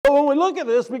look at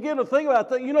this, begin to think about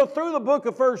that, through the book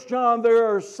of 1 John, there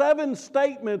are 7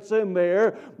 statements in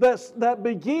there that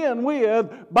begin with,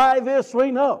 by this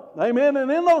we know. Amen.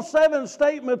 And in those 7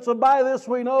 statements of by this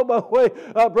we know, by the way,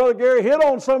 Brother Gary hit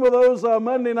on some of those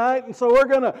Monday night, and so we're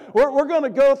gonna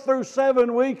go through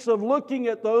 7 weeks of looking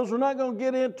at those. We're not going to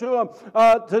get into them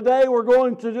today. We're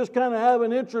going to just kind of have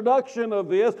an introduction of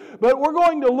this, but we're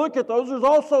going to look at those. There's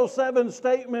also 7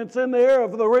 statements in there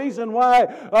of the reason why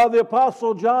the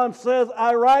Apostle John says,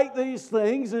 I write these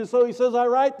things. And so he says, I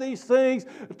write these things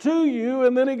to you.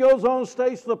 And then he goes on and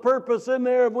states the purpose in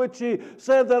there of which he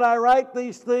said that I write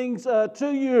these things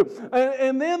to you.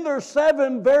 And then there's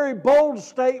 7 very bold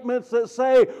statements that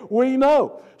say, we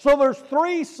know. So there's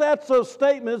 3 sets of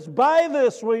statements. By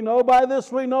this we know. By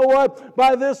this we know what?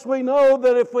 By this we know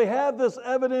that if we have this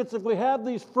evidence, if we have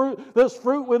this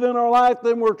fruit within our life,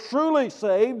 then we're truly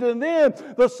saved. And then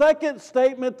the second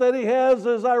statement that he has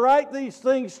is, I write these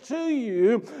things to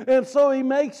you. And so he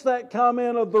makes that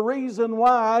comment of the reason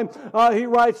why he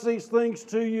writes these things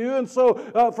to you. And so,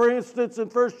 for instance, in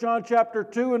 1 John chapter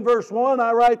 2 and verse 1,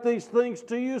 I write these things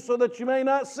to you so that you may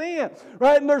not sin.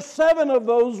 Right? And there's 7 of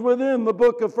those within the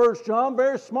book of 1 John.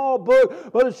 Very small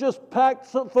book, but it's just packed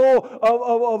full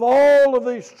of all of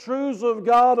these truths of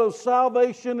God, of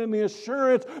salvation and the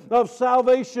assurance of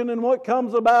salvation and what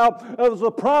comes about as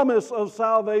a promise of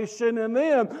salvation. And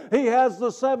then he has the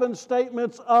 7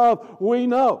 statements of we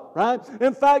know, right?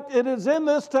 In fact, it is in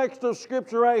this text of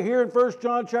Scripture right here in 1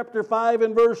 John chapter 5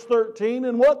 and verse 13.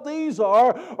 And what these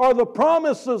are the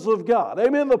promises of God.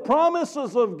 Amen. The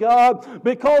promises of God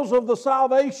because of the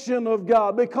salvation of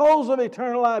God, because of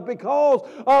eternal life, because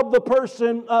of the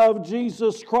person of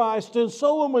Jesus Christ. And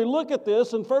so when we look at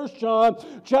this in 1 John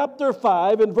chapter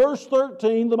 5 and verse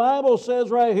 13, the Bible says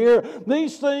right here,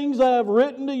 these things I have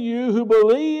written to you who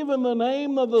believe in the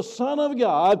name of the Son of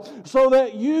God, so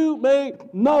that you may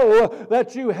know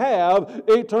that you have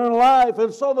eternal life.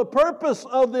 And so the purpose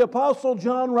of the Apostle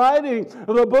John writing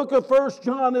the book of 1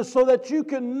 John is so that you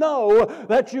can know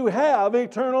that you have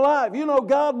eternal life.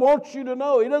 God wants you to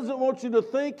know. He doesn't want you to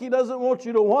think. He doesn't want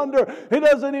you to wonder. He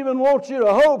doesn't even want you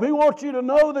to hope. He wants you to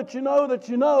know that you know that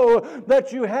you know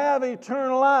that you have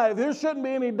eternal life. There shouldn't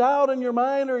be any doubt in your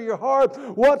mind or your heart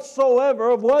whatsoever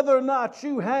of whether or not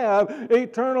you have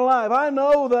eternal life. I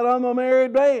know that I'm a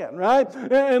married man, right?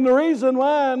 And the reason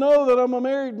why I know that I'm a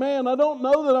married man, I don't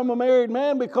know that I'm a married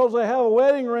man because I have a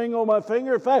wedding ring on my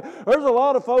finger. In fact, there's a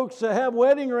lot of folks that have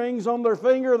wedding rings on their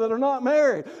finger that are not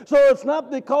married. So it's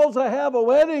not because I have a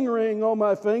wedding ring on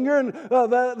my finger and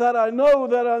that I know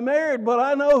that I'm married, but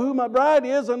I know who my bride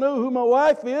is. I know who my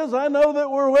wife is. I know that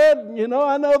we're wed.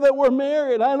 I know that we're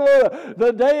married. I know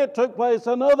the day it took place.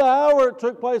 I know the hour it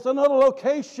took place. I know the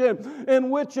location in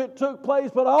which it took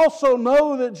place, but I also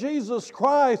know that Jesus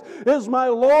Christ is my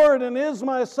Lord and is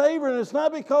my Savior. And it's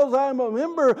not because I'm a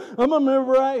member. I'm a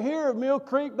member right here of Mill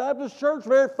Creek Baptist Church.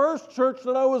 Very first church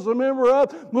that I was a member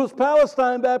of was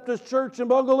Palestine Baptist Church in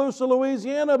Bogalusa,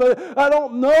 Louisiana. But I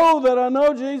don't know that I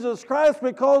know Jesus Christ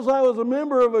because I was a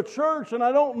member of a church. And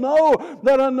I don't know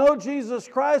that I know Jesus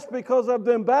Christ because I've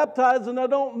been baptized. And I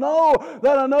don't know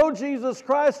that I know Jesus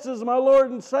Christ as my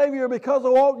Lord and Savior because I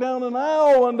walked down an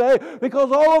aisle one day,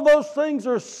 because all of those things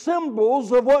are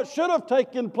symbols of what should have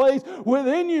taken place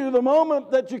within you the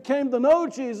moment that you came to know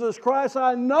Jesus Christ.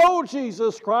 I know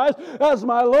Jesus Christ as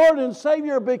my Lord and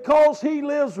Savior because He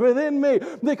lives within me,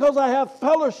 because I have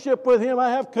fellowship with Him, I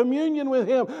have communion with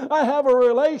Him, I have a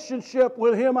relationship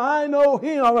with Him, I know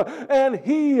Him and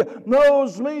He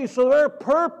knows me. So their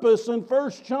purpose in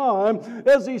 1 John,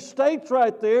 as he states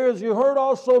right there, as you heard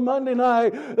also Monday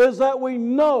night, is that we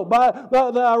know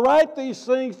that I write these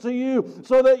things to you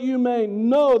so that you may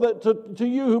know, that to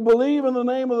you who believe in the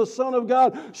name of the Son of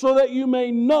God, so that you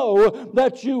may know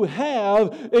that you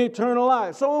have eternal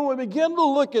life. So when we begin to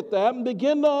look at that and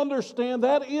begin to understand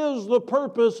that is the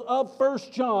purpose of 1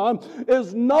 John,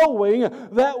 is knowing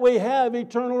that we have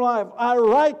eternal life. I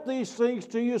write these things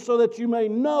to you so that you may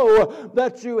know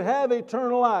that you have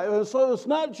eternal life. And so it's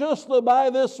not just the by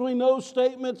this we know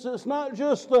statements. It's not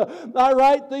just the I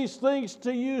write these things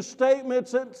to you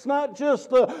statements. It's not just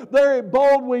the very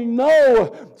bold we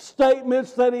know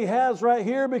statements that he has right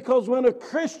here, because when a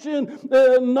Christian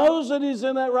knows that he's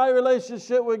in that right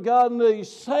relationship with God and that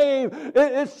he's saved,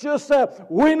 it's just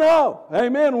that we know.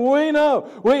 Amen. We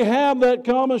know. We have that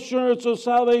calm assurance of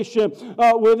salvation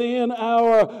within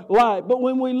our life. But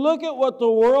when we look at what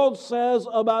the world says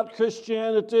about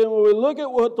Christianity, and when we look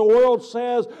at what the world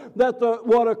says that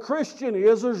what a Christian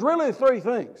is, there's really 3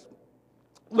 things.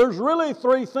 There's really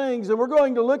three things, and we're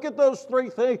going to look at those three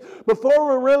things.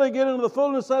 Before we really get into the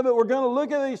fullness of it, we're going to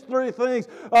look at these three things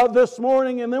this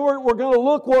morning, and then we're going to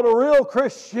look what a real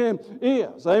Christian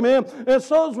is. Amen? And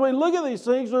so as we look at these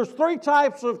things, there's three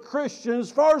types of Christians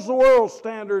as far as the world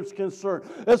standard is concerned.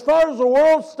 As far as the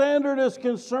world standard is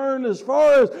concerned, as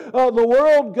far as the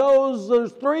world goes,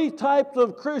 there's three types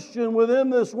of Christian within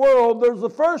this world. There's the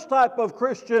first type of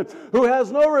Christian who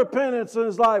has no repentance in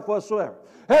his life whatsoever.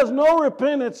 Has no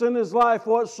repentance in his life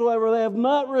whatsoever. They have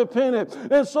not repented.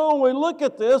 And so when we look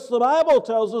at this, the Bible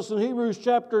tells us in Hebrews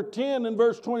chapter 10 and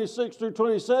verse 26 through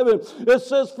 27, it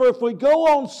says, "For if we go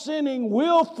on sinning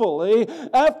willfully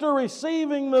after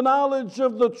receiving the knowledge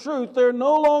of the truth, there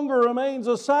no longer remains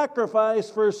a sacrifice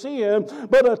for sin,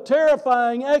 but a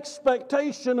terrifying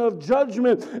expectation of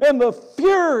judgment and the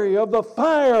fury of the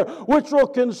fire which will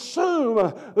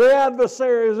consume the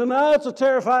adversaries." And now that's a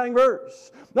terrifying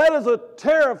verse. That is a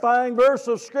terrifying verse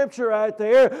of Scripture right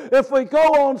there. If we go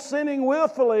on sinning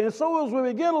willfully. And so as we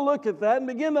begin to look at that and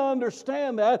begin to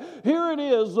understand that, here it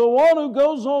is. The one who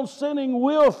goes on sinning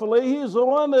willfully, he's the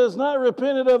one that has not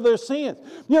repented of their sins.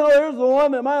 You know, there's the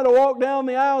one that might have walked down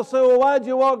the aisle and said, "Well, why'd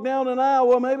you walk down an aisle?"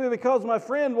 Well, maybe because my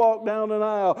friend walked down an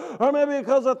aisle. Or maybe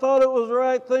because I thought it was the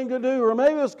right thing to do. Or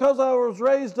maybe it's because I was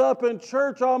raised up in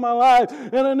church all my life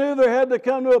and I knew there had to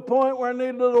come to a point where I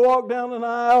needed to walk down an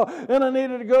aisle and I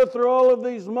needed to go through all of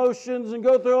these motions and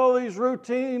go through all these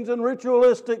routines and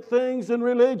ritualistic things in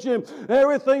religion.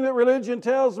 Everything that religion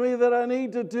tells me that I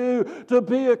need to do to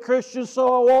be a Christian.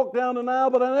 So I walked down an aisle,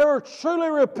 but I never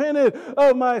truly repented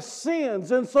of my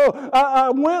sins. And so I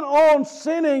went on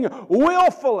sinning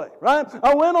willfully, right?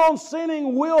 I went on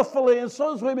sinning willfully. And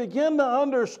so as we begin to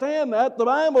understand that, the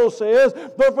Bible says,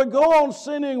 "But if we go on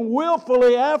sinning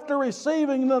willfully after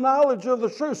receiving the knowledge of the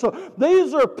truth." So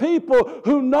these are people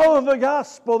who know the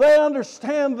gospel. They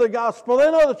understand the gospel.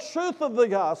 They know the truth of the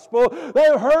gospel.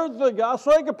 They've heard the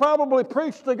gospel. They could probably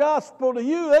preach the gospel to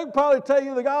you. They could probably tell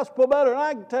you the gospel better than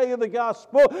I can tell you the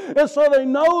gospel. And so they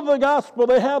know the gospel.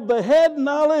 They have the head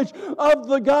knowledge of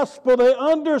the gospel. They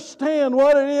understand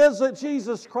what it is that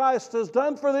Jesus Christ has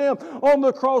done for them on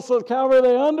the cross of Calvary.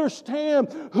 They understand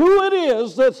who it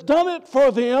is that's done it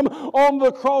for them on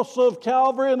the cross of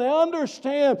Calvary. And they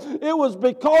understand it was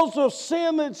because of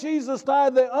sin that Jesus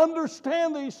died. They understand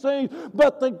these things,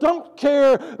 but they don't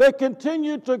care. They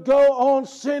continue to go on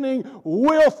sinning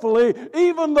willfully,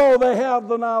 even though they have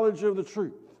the knowledge of the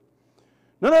truth.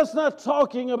 Now, that's not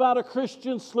talking about a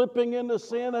Christian slipping into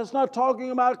sin. That's not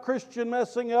talking about a Christian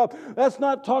messing up. That's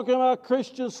not talking about a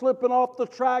Christian slipping off the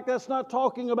track. That's not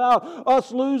talking about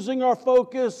us losing our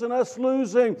focus and us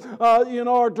losing,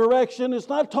 our direction. It's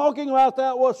not talking about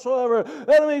that whatsoever.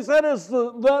 That means that is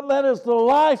the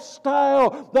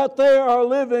lifestyle that they are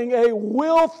living, a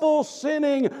willful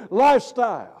sinning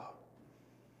lifestyle.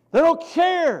 They don't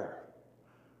care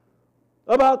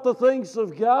about the things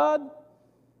of God.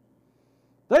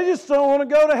 They just don't want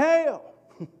to go to hell.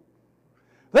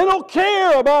 They don't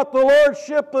care about the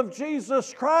lordship of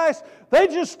Jesus Christ. They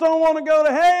just don't want to go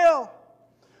to hell.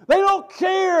 They don't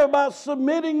care about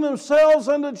submitting themselves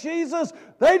unto Jesus.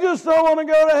 They just don't want to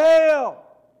go to hell.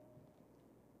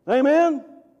 Amen?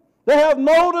 They have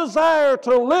no desire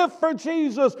to live for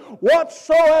Jesus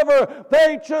whatsoever.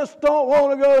 They just don't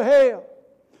want to go to hell.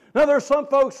 Now, there's some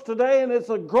folks today, and it's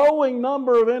a growing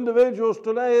number of individuals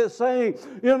today that's saying,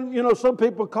 some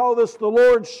people call this the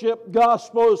lordship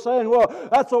gospel, saying, well,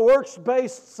 that's a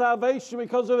works-based salvation,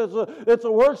 because if it's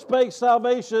a works-based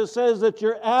salvation, it says that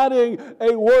you're adding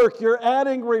a work, you're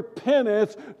adding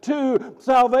repentance to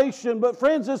salvation. But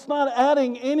friends, it's not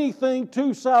adding anything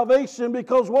to salvation,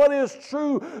 because what is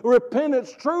true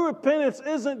repentance? True repentance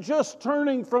isn't just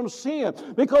turning from sin,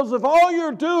 because if all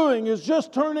you're doing is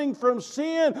just turning from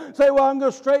sin, say, well, I'm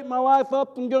going to straighten my life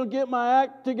up, I'm going to get my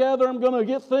act together, I'm going to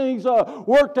get things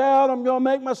worked out, I'm going to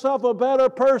make myself a better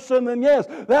person, then yes,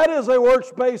 that is a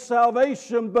works-based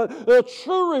salvation. But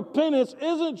true repentance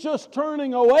isn't just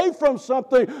turning away from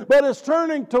something, but it's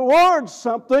turning towards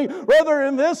something. Rather,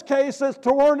 in this case, it's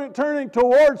turning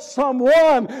towards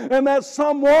someone, and that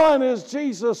someone is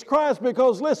Jesus Christ.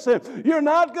 Because listen, you're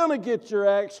not going to get your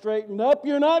act straightened up,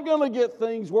 you're not going to get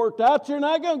things worked out, you're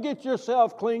not going to get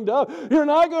yourself cleaned up, you're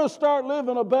not going to start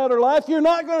living a better life. You're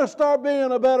not going to start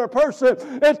being a better person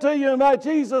until you invite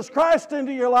Jesus Christ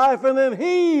into your life, and then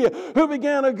He who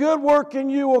began a good work in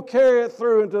you will carry it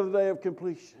through into the day of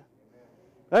completion.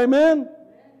 Amen?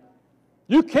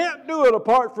 You can't do it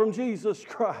apart from Jesus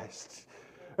Christ.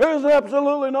 There is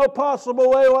absolutely no possible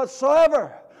way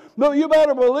whatsoever. No, you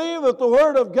better believe that the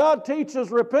Word of God teaches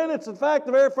repentance. In fact,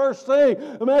 the very first thing,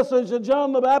 the message that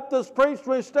John the Baptist preached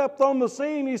when he stepped on the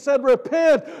scene, he said,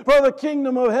 repent, for the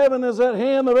kingdom of heaven is at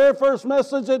hand. The very first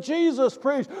message that Jesus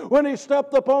preached when he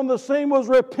stepped upon the scene was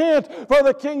repent, for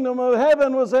the kingdom of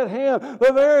heaven was at hand.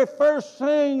 The very first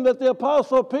thing that the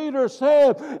Apostle Peter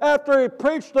said after he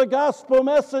preached the gospel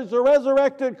message, the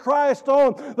resurrected Christ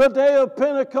on the day of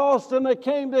Pentecost, and they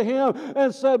came to him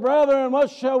and said, brethren, what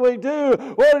shall we do?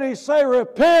 What did he say?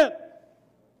 Repent.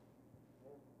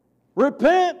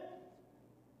 Repent.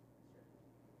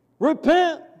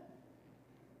 Repent.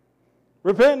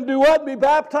 Repent and do what? Be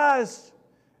baptized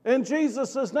in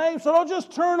Jesus' name. So don't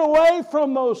just turn away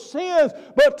from those sins,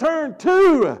 but turn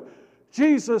to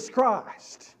Jesus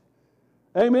Christ.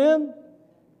 Amen?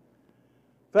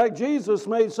 In fact, Jesus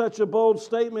made such a bold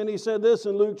statement. He said this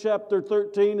in Luke chapter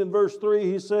 13 and verse 3.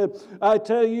 He said, I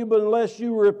tell you, but unless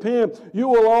you repent, you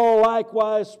will all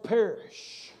likewise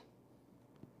perish.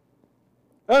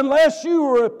 Unless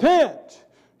you repent,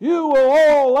 you will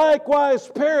all likewise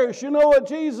perish. You know what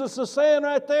Jesus is saying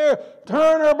right there?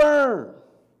 Turn or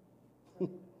burn.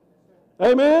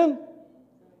 Amen?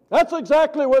 That's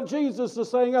exactly what Jesus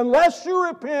is saying. Unless you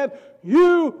repent,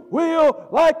 you will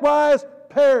likewise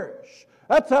perish.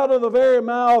 That's out of the very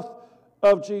mouth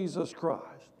of Jesus Christ.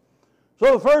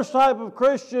 So the first type of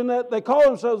Christian, that they call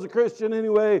themselves a Christian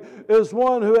anyway, is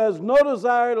one who has no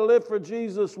desire to live for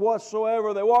Jesus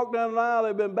whatsoever. They walk down the aisle,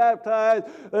 they've been baptized,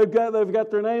 they've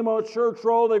got their name on a church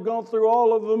roll, they've gone through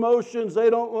all of the motions, they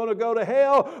don't want to go to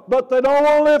hell, but they don't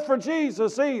want to live for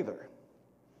Jesus either.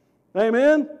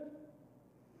 Amen?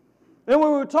 And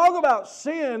when we talk about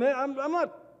sin, I'm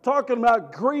not talking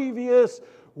about grievous,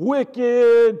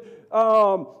 wicked,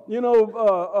 a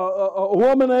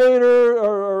womanator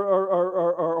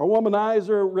or a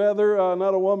womanizer, rather,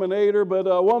 not a womanator, but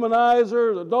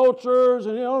womanizers, adulterers,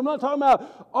 and I'm not talking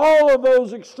about all of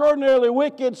those extraordinarily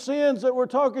wicked sins that we're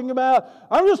talking about.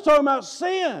 I'm just talking about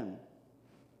sin.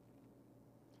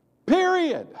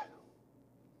 Period.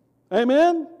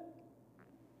 Amen?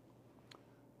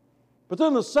 But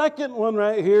then the second one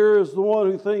right here is the one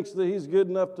who thinks that he's good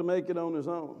enough to make it on his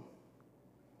own.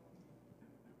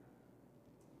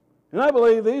 And I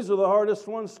believe these are the hardest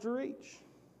ones to reach.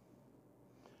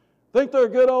 Think they're a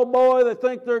good old boy, they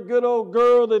think they're a good old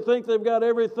girl, they think they've got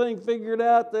everything figured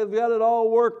out, they've got it all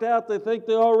worked out, they think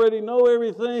they already know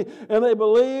everything, and they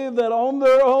believe that on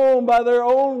their own, by their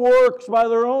own works, by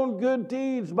their own good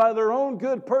deeds, by their own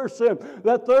good person,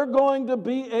 that they're going to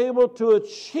be able to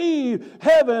achieve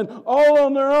heaven all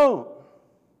on their own.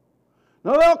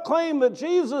 Now, they'll claim that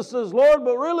Jesus is Lord,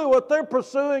 but really what they're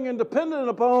pursuing and dependent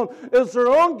upon is their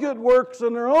own good works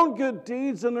and their own good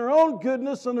deeds and their own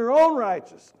goodness and their own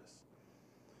righteousness.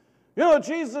 You know what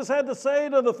Jesus had to say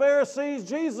to the Pharisees?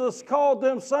 Jesus called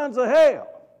them sons of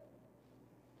hell.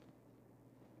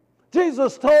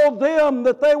 Jesus told them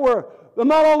that they were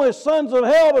not only sons of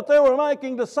hell, but they were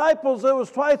making disciples that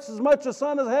was twice as much a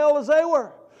son of hell as they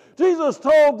were. Jesus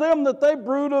told them that they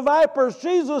brood of vipers.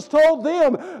 Jesus told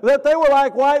them that they were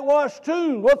like whitewashed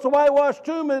tombs. What's a whitewashed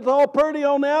tomb? It's all pretty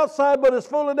on the outside, but it's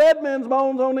full of dead men's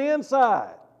bones on the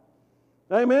inside.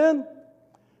 Amen?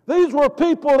 These were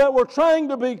people that were trying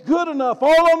to be good enough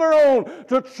all on their own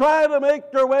to try to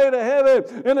make their way to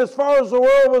heaven. And as far as the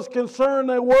world was concerned,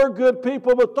 they were good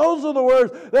people. But those are the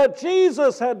words that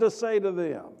Jesus had to say to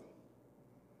them.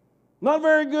 Not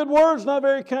very good words, not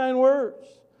very kind words.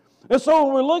 And so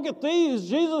when we look at these,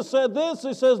 Jesus said this,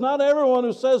 He says, not everyone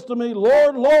who says to me,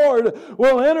 Lord, Lord,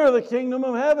 will enter the kingdom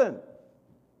of heaven.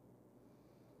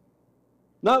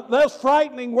 Now, that's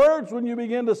frightening words when you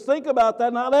begin to think about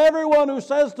that. Not everyone who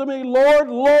says to me, Lord,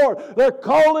 Lord, they're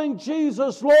calling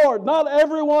Jesus Lord. Not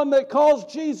everyone that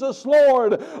calls Jesus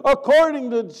Lord, according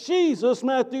to Jesus,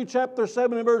 Matthew chapter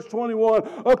 7 and verse 21,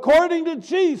 according to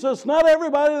Jesus, not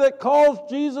everybody that calls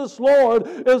Jesus Lord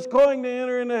is going to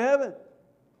enter into heaven.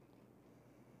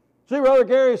 See, Brother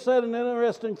Gary said an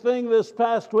interesting thing this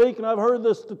past week, and I've heard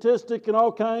this statistic in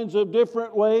all kinds of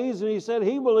different ways, and he said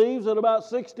he believes that about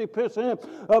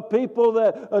 60% of people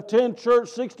that attend church,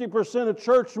 60% of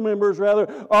church members, rather,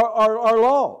 are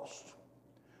lost.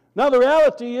 Now, the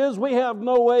reality is we have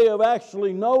no way of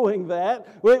actually knowing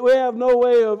that. We have no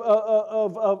way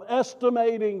of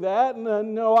estimating that.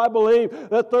 And I believe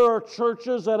that there are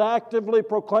churches that actively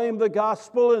proclaim the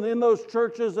gospel, and in those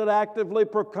churches that actively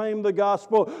proclaim the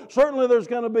gospel, certainly there's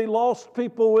going to be lost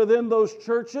people within those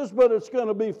churches, but it's going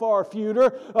to be far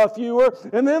fewer.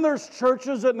 And then there's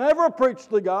churches that never preach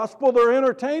the gospel. They're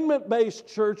entertainment-based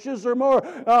churches. They're more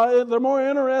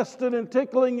interested in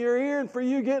tickling your ear and for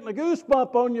you getting a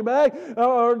goosebump on your your back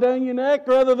or down your neck,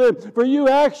 rather than for you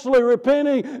actually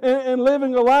repenting and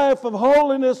living a life of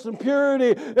holiness and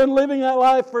purity and living that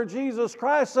life for Jesus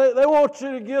Christ. They want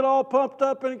you to get all pumped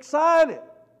up and excited.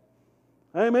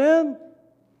 Amen?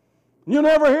 You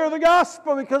never hear the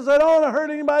gospel because they don't want to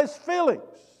hurt anybody's feelings.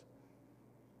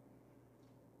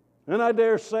 And I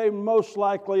dare say most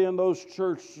likely in those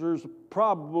churches there's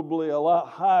probably a lot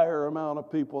higher amount of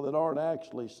people that aren't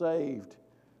actually saved.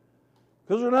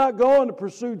 Because they're not going to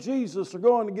pursue Jesus, they're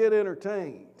going to get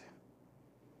entertained.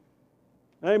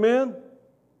 Amen?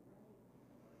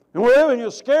 And we're living in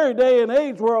a scary day and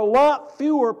age where a lot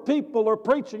fewer people are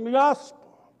preaching the gospel.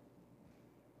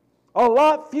 A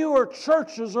lot fewer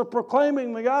churches are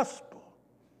proclaiming the gospel.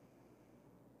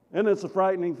 And it's a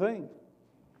frightening thing.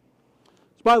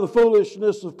 It's by the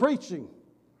foolishness of preaching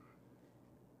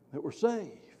that we're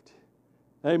saved.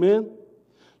 Amen?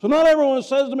 So not everyone who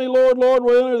says to me, Lord, Lord,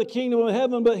 will enter the kingdom of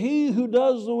heaven, but he who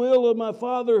does the will of my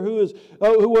Father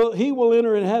he will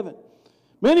enter in heaven.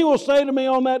 Many will say to me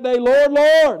on that day, Lord,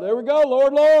 Lord. There we go,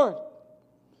 Lord, Lord.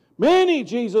 Many,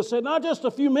 Jesus said, not just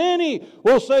a few, many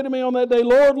will say to me on that day,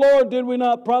 Lord, Lord, did we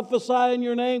not prophesy in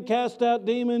your name, cast out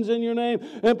demons in your name,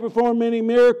 and perform many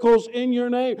miracles in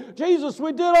your name? Jesus,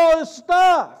 we did all this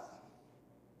stuff.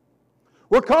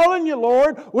 We're calling you,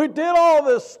 Lord. We did all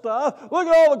this stuff. Look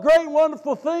at all the great and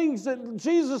wonderful things that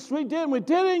Jesus, we did. We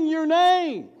did it in your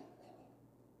name.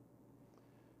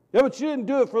 Yeah, but you didn't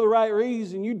do it for the right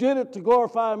reason. You did it to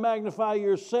glorify and magnify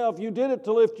yourself. You did it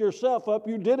to lift yourself up.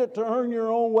 You did it to earn your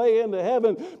own way into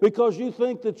heaven because you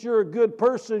think that you're a good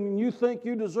person and you think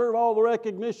you deserve all the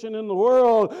recognition in the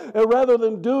world. And rather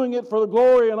than doing it for the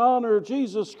glory and honor of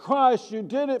Jesus Christ, you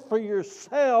did it for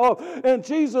yourself. And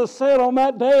Jesus said on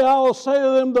that day, I will say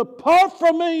to them, depart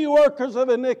from me, you workers of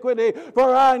iniquity,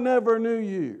 for I never knew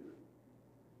you.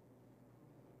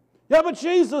 Yeah, but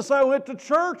Jesus, I went to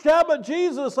church. Yeah, but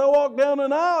Jesus, I walked down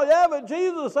an aisle. Yeah, but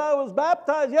Jesus, I was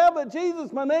baptized. Yeah, but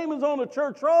Jesus, my name is on the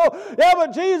church roll. Yeah, but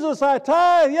Jesus, I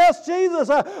tithe. Yes, Jesus,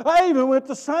 I even went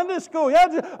to Sunday school. Yeah,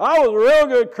 I was a real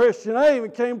good Christian. I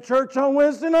even came to church on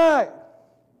Wednesday night.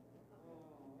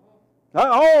 I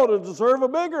ought to deserve a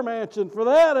bigger mansion for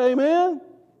that, amen?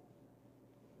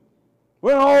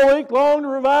 Went all week long to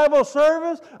revival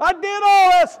service. I did all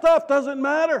that stuff, doesn't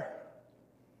matter.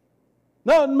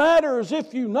 No, it matters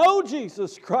if you know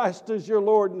Jesus Christ as your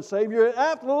Lord and Savior. It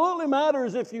absolutely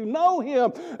matters if you know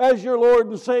Him as your Lord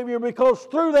and Savior, because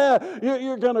through that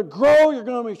you're going to grow, you're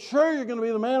going to mature, you're going to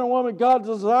be the man and woman God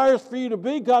desires for you to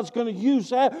be. God's going to use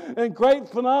that in great,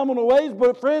 phenomenal ways.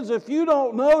 But friends, if you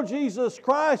don't know Jesus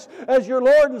Christ as your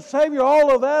Lord and Savior, all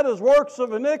of that is works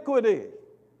of iniquity.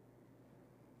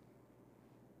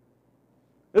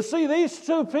 You see, these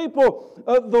two people,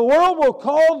 the world will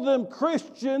call them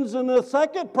Christians, and the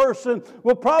second person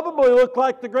will probably look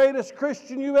like the greatest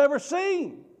Christian you've ever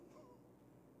seen.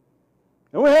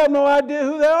 And we have no idea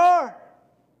who they are.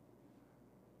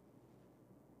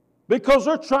 Because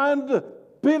they're trying to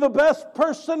be the best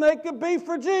person they could be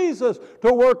for Jesus,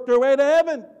 to work their way to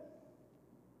heaven.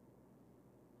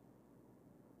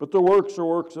 But their works are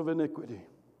works of iniquity.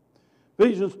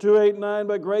 Ephesians 2:8-9,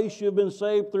 by grace you have been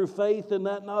saved through faith, and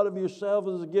that not of yourself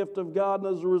as a gift of God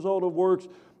and as a result of works,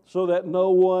 so that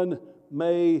no one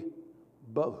may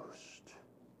boast.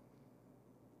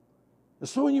 And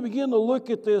so when you begin to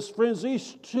look at this, friends,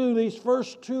 these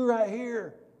first two right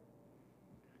here,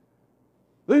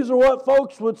 these are what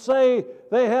folks would say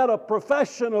they had a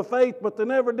profession of faith, but they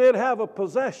never did have a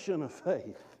possession of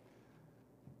faith.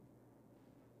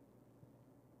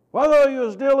 Well, I thought you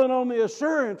was dealing on the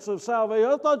assurance of salvation.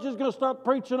 I thought you was going to start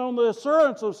preaching on the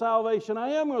assurance of salvation. I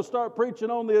am going to start preaching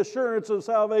on the assurance of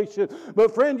salvation.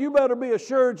 But friend, you better be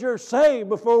assured you're saved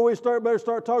before we better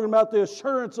start talking about the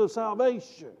assurance of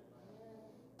salvation.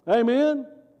 Amen?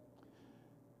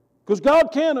 Because God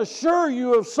can't assure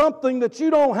you of something that you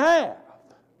don't have.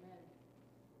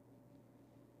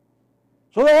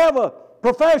 So they have a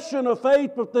profession of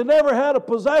faith, but they never had a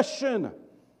possession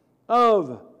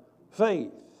of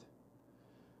faith.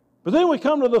 But then we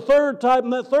come to the third type,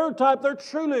 and that third type, they're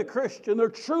truly a Christian. They're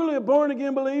truly a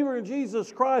born-again believer in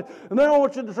Jesus Christ. And then I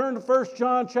want you to turn to 1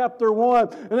 John chapter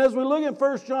 1. And as we look at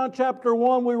 1 John chapter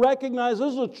 1, we recognize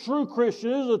this is a true Christian.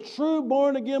 This is a true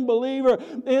born-again believer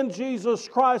in Jesus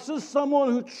Christ. This is someone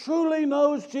who truly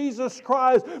knows Jesus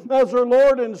Christ as their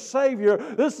Lord and Savior.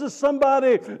 This is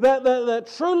somebody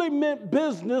that truly meant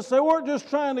business. They weren't just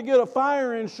trying to get a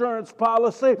fire insurance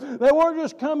policy. They weren't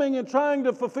just coming and trying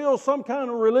to fulfill some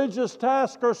kind of religion. religious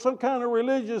task or some kind of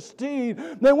religious deed.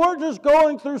 They weren't just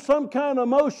going through some kind of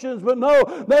motions, but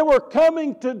no, they were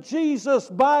coming to Jesus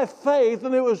by faith,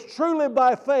 and it was truly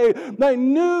by faith. They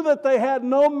knew that they had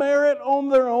no merit on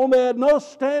their own. They had no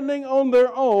standing on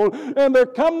their own, and they're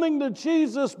coming to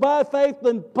Jesus by faith,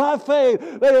 and by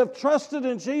faith they have trusted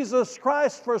in Jesus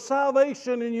Christ for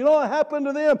salvation. And you know what happened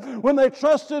to them when they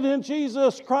trusted in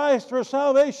Jesus Christ for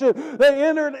salvation? They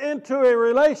entered into a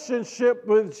relationship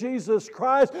with Jesus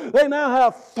Christ. They now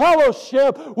have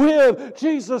fellowship with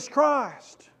Jesus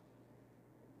Christ.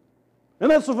 And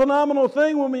that's a phenomenal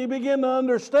thing when we begin to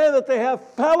understand that they have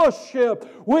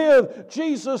fellowship with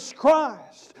Jesus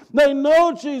Christ. They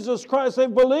know Jesus Christ.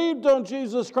 They've believed on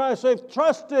Jesus Christ. They've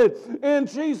trusted in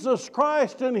Jesus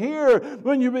Christ. And here,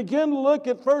 when you begin to look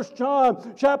at 1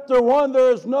 John chapter 1,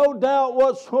 there is no doubt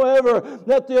whatsoever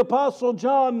that the Apostle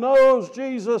John knows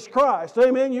Jesus Christ.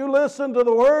 Amen. You listen to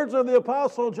the words of the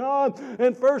Apostle John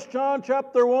in 1 John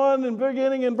chapter 1 and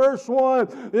beginning in verse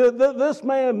 1. This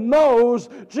man knows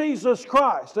Jesus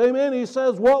Christ. Amen. He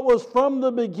says, what was from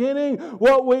the beginning,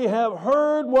 what we have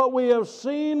heard, what we have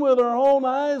seen with our own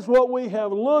eyes, what we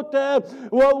have looked at,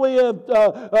 what we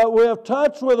have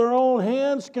touched with our own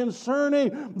hands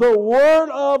concerning the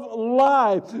word of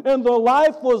life. And the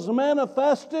life was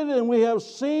manifested, and we have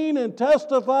seen and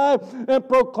testified and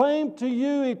proclaimed to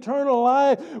you eternal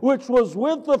life, which was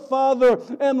with the Father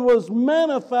and was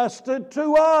manifested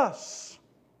to us.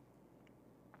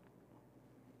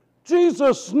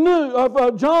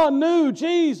 John knew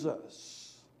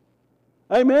Jesus.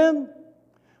 Amen.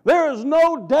 There is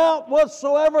no doubt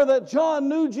whatsoever that John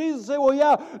knew Jesus. Say, well,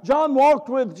 yeah, John walked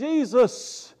with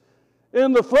Jesus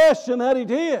in the flesh, and that he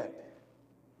did.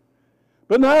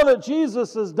 But now that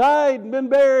Jesus has died and been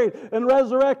buried and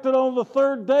resurrected on the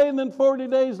third day, and then 40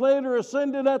 days later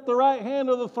ascended at the right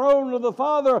hand of the throne of the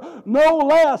Father, no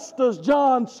less does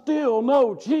John still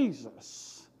know Jesus.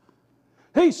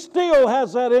 He still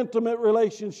has that intimate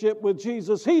relationship with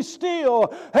Jesus. He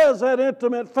still has that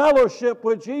intimate fellowship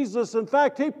with Jesus. In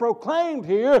fact, he proclaimed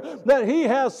here that he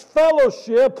has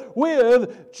fellowship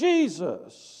with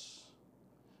Jesus.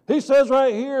 He says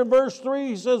right here in verse 3,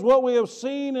 he says, what we have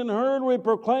seen and heard we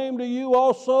proclaim to you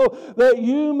also, that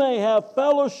you may have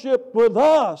fellowship with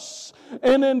us.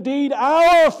 And indeed,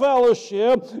 our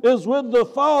fellowship is with the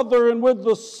Father and with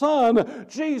the Son,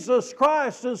 Jesus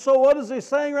Christ. And so what is he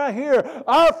saying right here?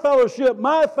 Our fellowship,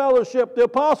 my fellowship, the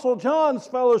Apostle John's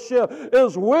fellowship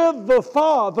is with the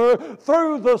Father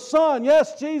through the Son.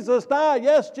 Yes, Jesus died.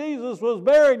 Yes, Jesus was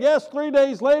buried. Yes, 3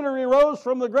 days later he rose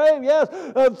from the grave. Yes,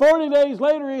 40 days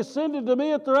later he ascended to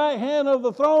be at the right hand of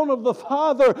the throne of the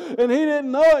Father. And he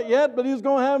didn't know it yet, but he's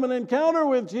going to have an encounter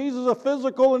with Jesus, a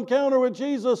physical encounter with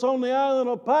Jesus on the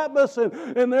island of Patmos,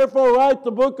 and therefore write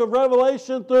the book of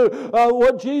Revelation through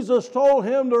what Jesus told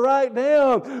him to write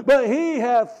down. But he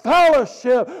had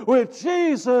fellowship with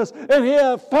Jesus, and he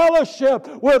had fellowship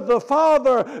with the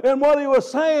Father. And what he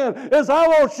was saying is, I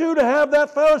want you to have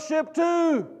that fellowship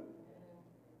too.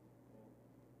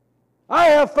 I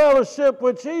have fellowship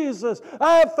with Jesus.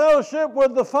 I have fellowship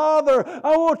with the Father.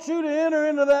 I want you to enter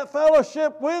into that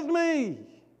fellowship with me.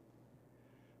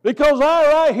 Because I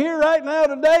right here, right now,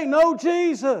 today know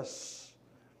Jesus.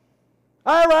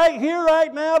 I right here,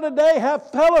 right now, today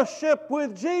have fellowship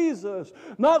with Jesus.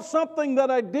 Not something that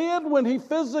I did when He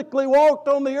physically walked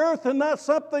on the earth, and not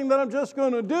something that I'm just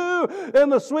going to do in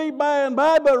the sweet by and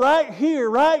by, but right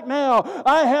here, right now,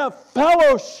 I have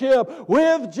fellowship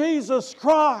with Jesus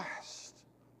Christ.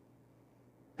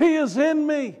 He is in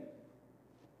me.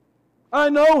 I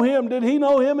know Him. Did He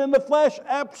know Him in the flesh?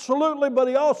 Absolutely, but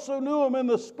He also knew Him in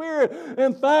the Spirit.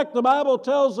 In fact, the Bible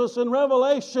tells us in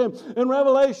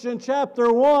Revelation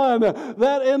chapter 1,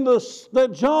 that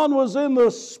John was in the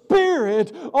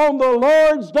Spirit on the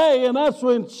Lord's day, and that's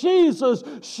when Jesus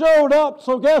showed up.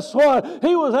 So guess what?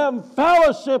 He was having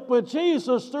fellowship with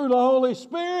Jesus through the Holy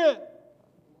Spirit.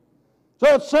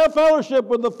 So it's fellowship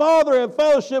with the Father, and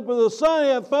fellowship with the Son,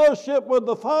 and fellowship with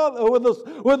the Father,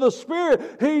 with the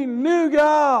Spirit. He knew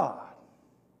God.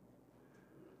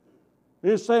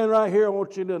 He's saying right here, I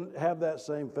want you to have that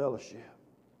same fellowship.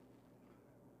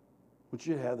 I want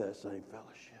you to have that same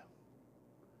fellowship.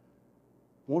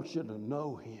 I want you to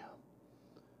know Him.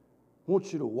 I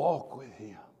want you to walk with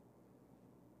Him.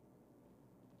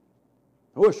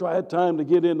 I wish I had time to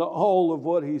get into all of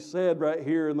what He said right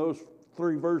here in those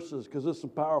 3 verses, because it's some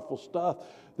powerful stuff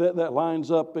that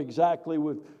lines up exactly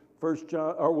with 1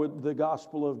 John, or with the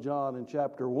Gospel of John in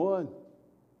chapter 1.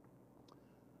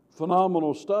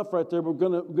 Phenomenal stuff right there. We're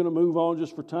going to move on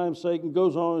just for time's sake. And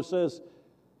goes on and says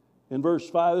in verse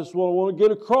 5, this is what I want to get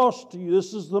across to you.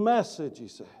 This is the message, he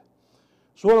said.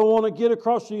 So what I want to get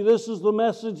across to you, this is the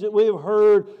message that we have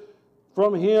heard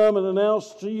from Him and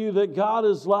announced to you, that God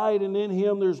is light and in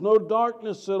Him there's no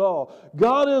darkness at all.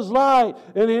 God is light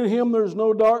and in Him there's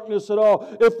no darkness at all.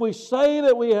 If we say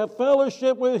that we have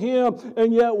fellowship with Him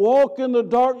and yet walk in the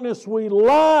darkness, we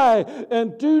lie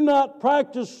and do not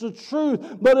practice the truth.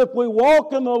 But if we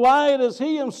walk in the light as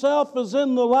He Himself is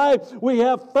in the light, we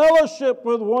have fellowship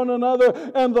with one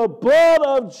another, and the blood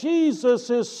of Jesus,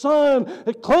 His Son,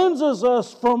 it cleanses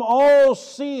us from all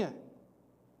sin.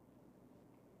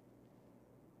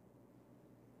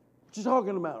 What you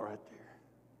talking about right there?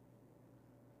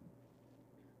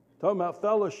 Talking about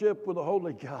fellowship with the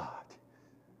Holy God.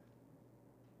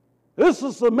 This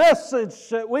is the message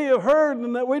that we have heard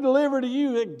and that we deliver to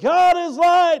you, that God is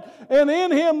light and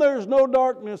in Him there's no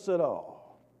darkness at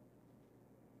all.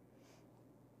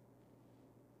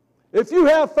 If you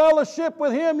have fellowship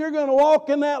with Him, you're going to walk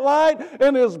in that light,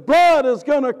 and His blood is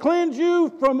going to cleanse you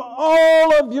from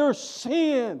all of your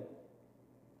sin.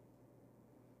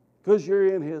 Because you're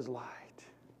in His light.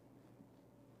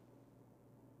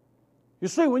 You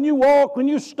see, when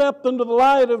you step into the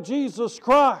light of Jesus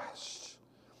Christ,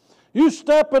 you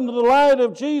step into the light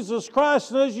of Jesus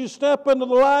Christ, and as you step into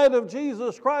the light of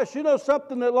Jesus Christ, you know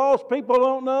something that lost people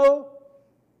don't know?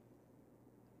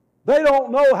 They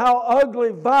don't know how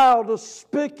ugly, vile,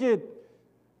 despicable,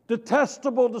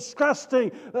 detestable,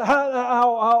 disgusting,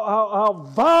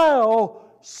 how vile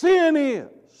sin is.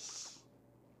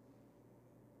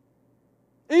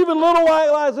 Even little white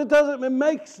lies, it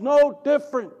makes no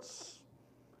difference.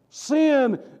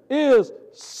 Sin is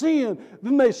sin.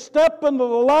 Then they step into the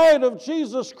light of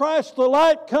Jesus Christ, the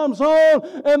light comes on,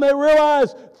 and they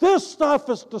realize this stuff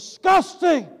is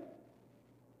disgusting.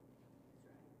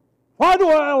 Why do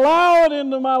I allow it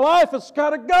into my life? It's got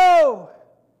to go.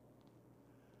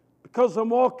 Because I'm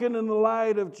walking in the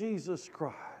light of Jesus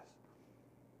Christ.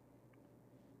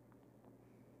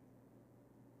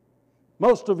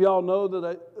 Most of y'all know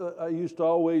that I used to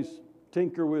always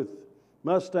tinker with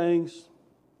Mustangs.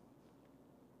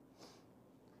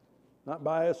 Not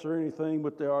biased or anything,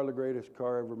 but they are the greatest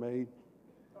car ever made.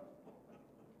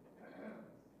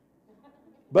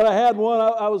 But I had one,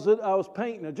 I was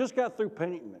painting it. Just got through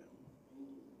painting it.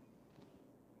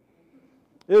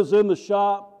 It was in the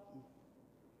shop.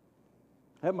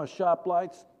 Had my shop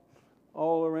lights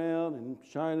all around and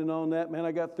shining on that. Man,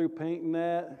 I got through painting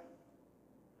that.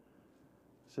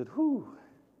 I said, whew,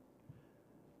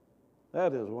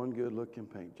 that is one good looking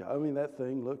paint job. I mean, that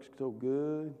thing looks so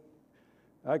good.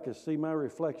 I could see my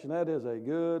reflection. That is a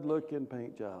good looking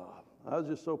paint job. I was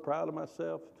just so proud of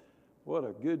myself. What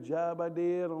a good job I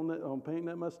did on painting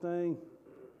that Mustang.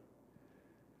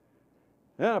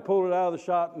 Then I pulled it out of the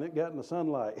shop and it got in the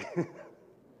sunlight.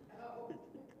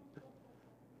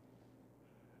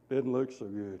 Didn't look so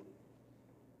good.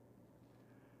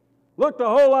 Looked a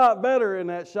whole lot better in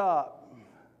that shop.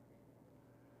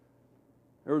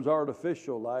 There was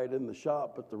artificial light in the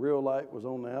shop, but the real light was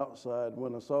on the outside.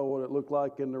 When I saw what it looked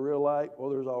like in the real light,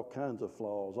 well, there's all kinds of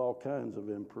flaws, all kinds of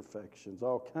imperfections,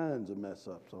 all kinds of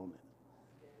mess-ups on it.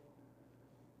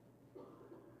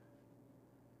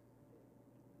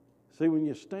 See, when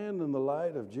you stand in the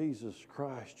light of Jesus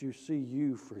Christ, you see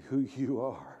you for who you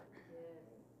are.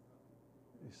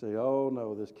 You say, oh,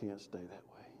 no, this can't stay that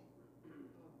way.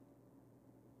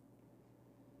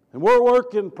 And we're a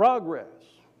work in progress.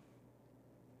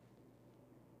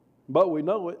 But we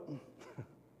know it.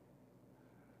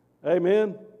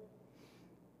 Amen?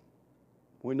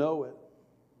 We know it.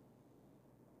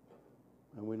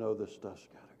 And we know this stuff's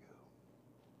got to go.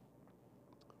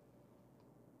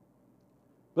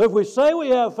 But if we say we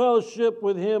have fellowship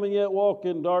with Him and yet walk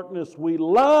in darkness, we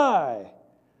lie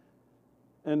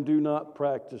and do not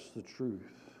practice the truth.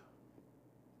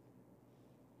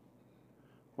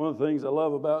 One of the things I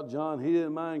love about John, he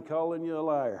didn't mind calling you a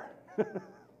liar.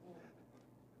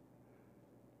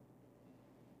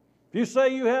 If you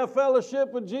say you have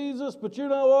fellowship with Jesus, but you're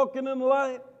not walking in the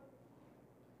light,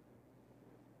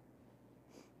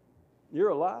 you're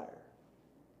a liar.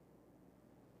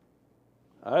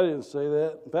 I didn't say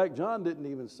that. In fact, John didn't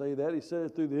even say that. He said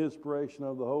it through the inspiration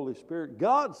of the Holy Spirit.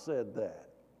 God said that.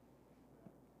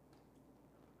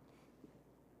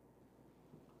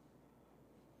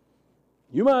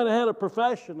 You might have had a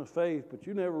profession of faith, but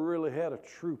you never really had a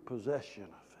true possession of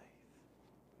faith.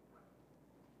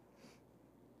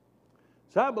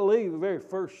 So I believe the very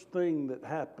first thing that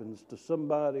happens to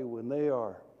somebody when they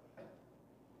are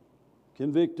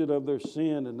convicted of their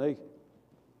sin and they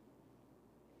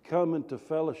come into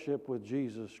fellowship with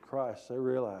Jesus Christ, they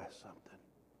realize something.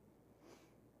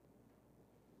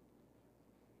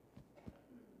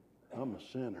 I'm a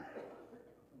sinner.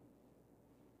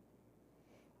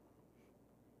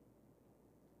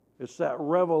 It's that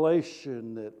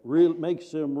revelation that makes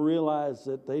them realize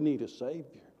that they need a Savior.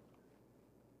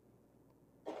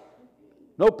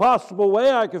 No possible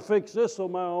way I could fix this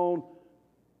on my own.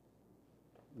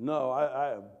 No, I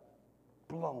have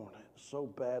blown it so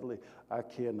badly, I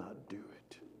cannot do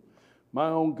it. My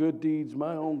own good deeds,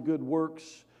 my own good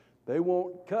works, they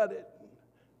won't cut it.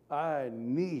 I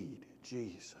need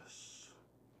Jesus.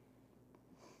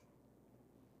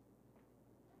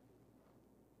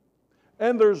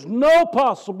 And there's no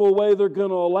possible way they're going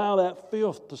to allow that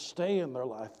filth to stay in their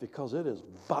life because it is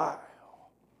vile.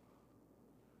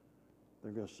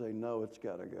 They're going to say, no, it's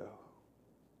got to go.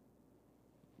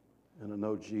 And I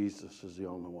know Jesus is the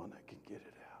only one that can get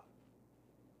it out.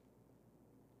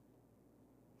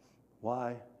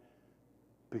 Why?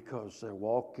 Because they're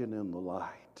walking in the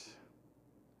light.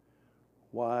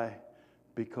 Why?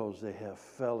 Because they have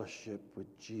fellowship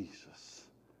with Jesus.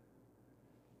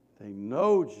 They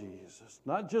know Jesus,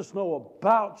 not just know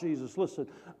about Jesus. Listen,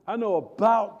 I know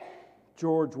about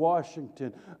George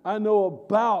Washington. I know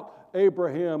about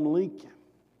Abraham Lincoln.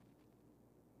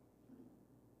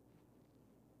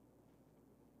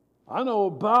 I know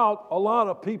about a lot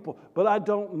of people, but I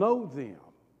don't know them.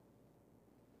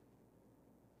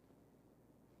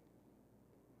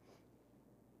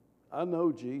 I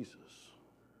know Jesus.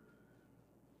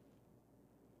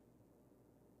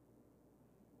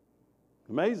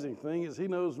 Amazing thing is He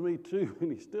knows me too,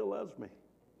 and He still loves me.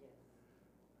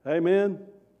 Amen?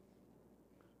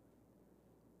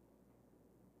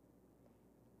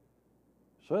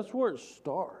 So that's where it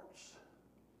starts.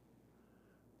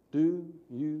 Do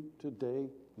you today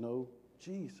know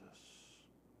Jesus?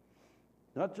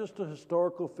 Not just a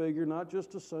historical figure, not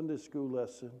just a Sunday school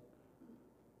lesson,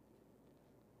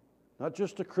 not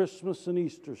just a Christmas and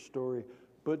Easter story,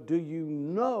 but do you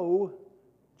know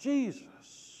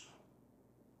Jesus?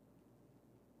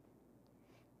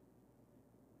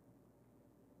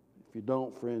 If you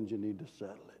don't, friends, you need to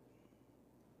settle it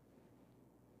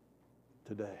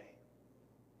today.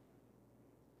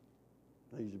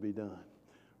 Needs to be done.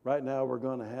 Right now, we're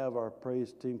going to have our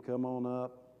praise team come on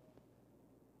up.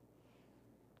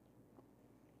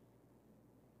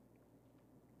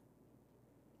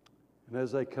 And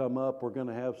as they come up, we're going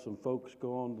to have some folks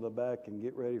go on to the back and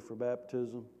get ready for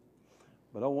baptism.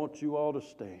 But I want you all to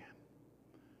stand.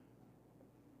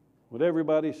 Would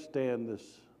everybody stand this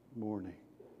morning?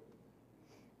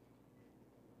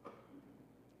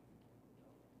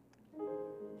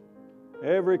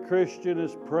 Every Christian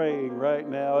is praying right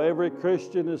now. Every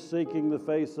Christian is seeking the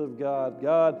face of God.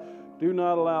 God, do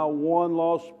not allow one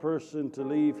lost person to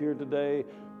leave here today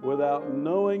without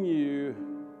knowing You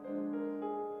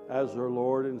as their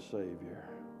Lord and Savior.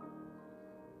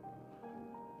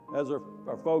 As our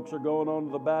folks are going on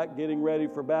to the back, getting ready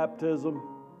for baptism,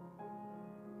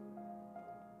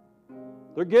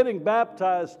 they're getting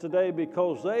baptized today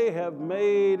because they have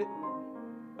made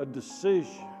a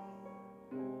decision.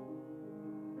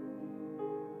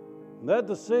 And that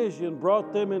decision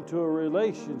brought them into a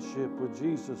relationship with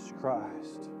Jesus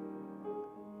Christ,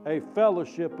 a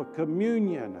fellowship, a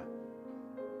communion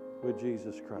with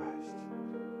Jesus Christ.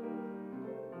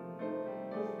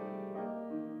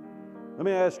 Let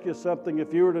me ask you something.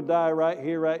 If you were to die right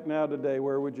here, right now, today,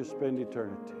 where would you spend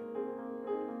eternity?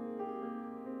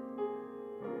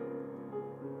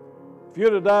 If you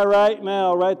were to die right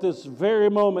now, right this very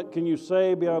moment, can you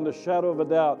say beyond a shadow of a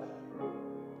doubt,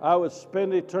 I would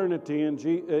spend eternity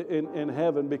in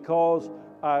heaven because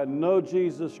I know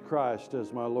Jesus Christ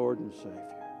as my Lord and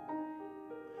Savior.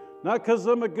 Not because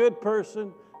I'm a good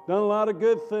person, done a lot of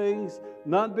good things,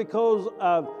 not because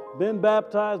I've been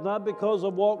baptized, not because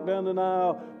I've walked down the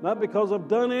aisle, not because I've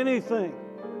done anything.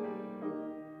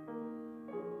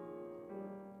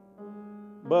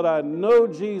 But I know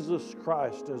Jesus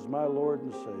Christ as my Lord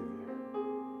and Savior.